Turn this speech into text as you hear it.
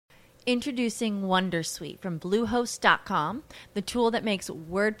Introducing Wondersuite from Bluehost.com, the tool that makes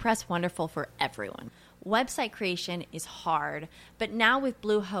WordPress wonderful for everyone. Website creation is hard, but now with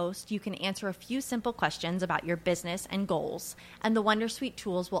Bluehost, you can answer a few simple questions about your business and goals, and the Wondersuite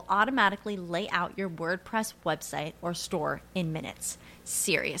tools will automatically lay out your WordPress website or store in minutes.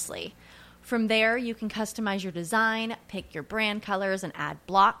 Seriously. From there, you can customize your design, pick your brand colors, and add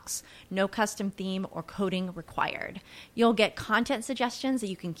blocks. No custom theme or coding required. You'll get content suggestions that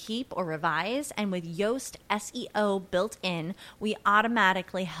you can keep or revise, and with Yoast SEO built in, we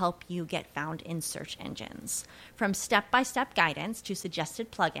automatically help you get found in search engines. From step-by-step guidance to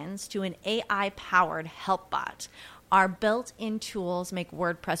suggested plugins to an AI-powered help bot, our built-in tools make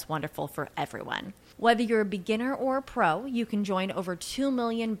WordPress wonderful for everyone. Whether you're a beginner or a pro, you can join over 2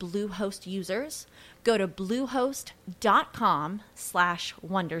 million Bluehost users. Go to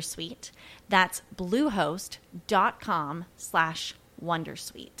bluehost.com/wondersuite. That's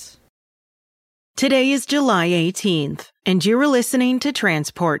bluehost.com/wondersuite. Today is July 18th, and you're listening to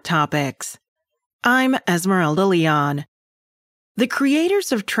Transport Topics. I'm Esmeralda Leon. The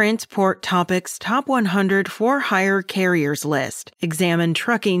creators of Transport Topics' Top 100 For-Hire Carriers list examine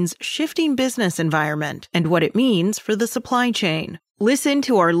trucking's shifting business environment and what it means for the supply chain. Listen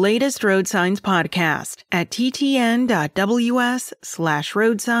to our latest Road Signs podcast at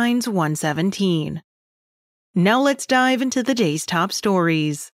ttn.ws/roadsigns117. Now let's dive into the day's top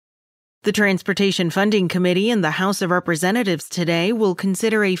stories. The Transportation Funding Committee in the House of Representatives today will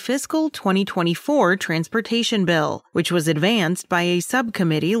consider a fiscal 2024 transportation bill, which was advanced by a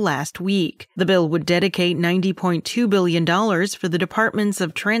subcommittee last week. The bill would dedicate $90.2 billion for the Departments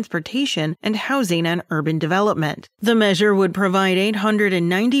of Transportation and Housing and Urban Development. The measure would provide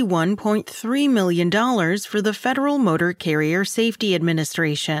 $891.3 million for the Federal Motor Carrier Safety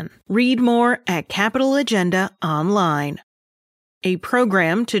Administration. Read more at Capitol Agenda online. A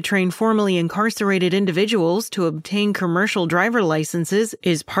program to train formerly incarcerated individuals to obtain commercial driver licenses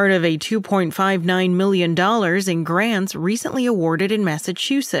is part of a $2.59 million in grants recently awarded in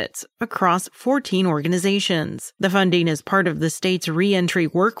Massachusetts across 14 organizations. The funding is part of the state's Reentry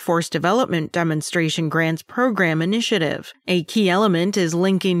Workforce Development Demonstration Grants Program initiative. A key element is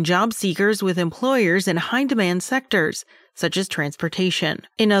linking job seekers with employers in high-demand sectors, such as transportation.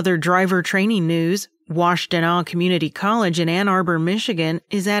 In other driver training news, Washtenaw Community College in Ann Arbor, Michigan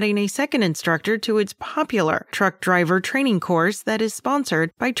is adding a second instructor to its popular truck driver training course that is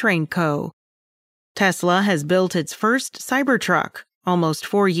sponsored by TrainCo. Tesla has built its first Cybertruck, almost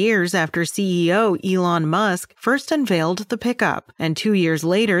 4 years after CEO Elon Musk first unveiled the pickup, and 2 years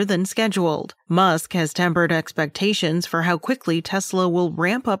later than scheduled. Musk has tempered expectations for how quickly Tesla will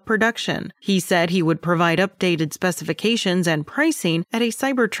ramp up production. He said he would provide updated specifications and pricing at a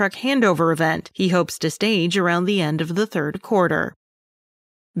Cybertruck handover event he hopes to stage around the end of the third quarter.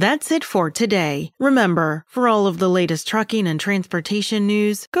 That's it for today. Remember, for all of the latest trucking and transportation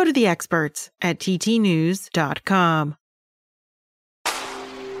news, go to the experts at ttnews.com.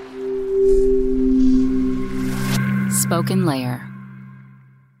 Spoken Layer.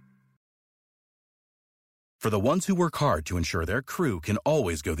 For the ones who work hard to ensure their crew can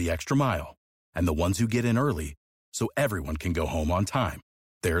always go the extra mile, and the ones who get in early so everyone can go home on time,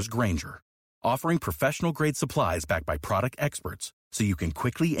 there's Grainger, offering professional-grade supplies backed by product experts so you can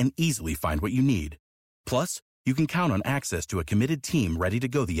quickly and easily find what you need. Plus, you can count on access to a committed team ready to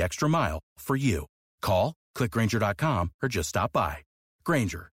go the extra mile for you. Call, click Grainger.com, or just stop by.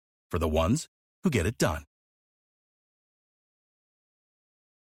 Grainger, for the ones who get it done.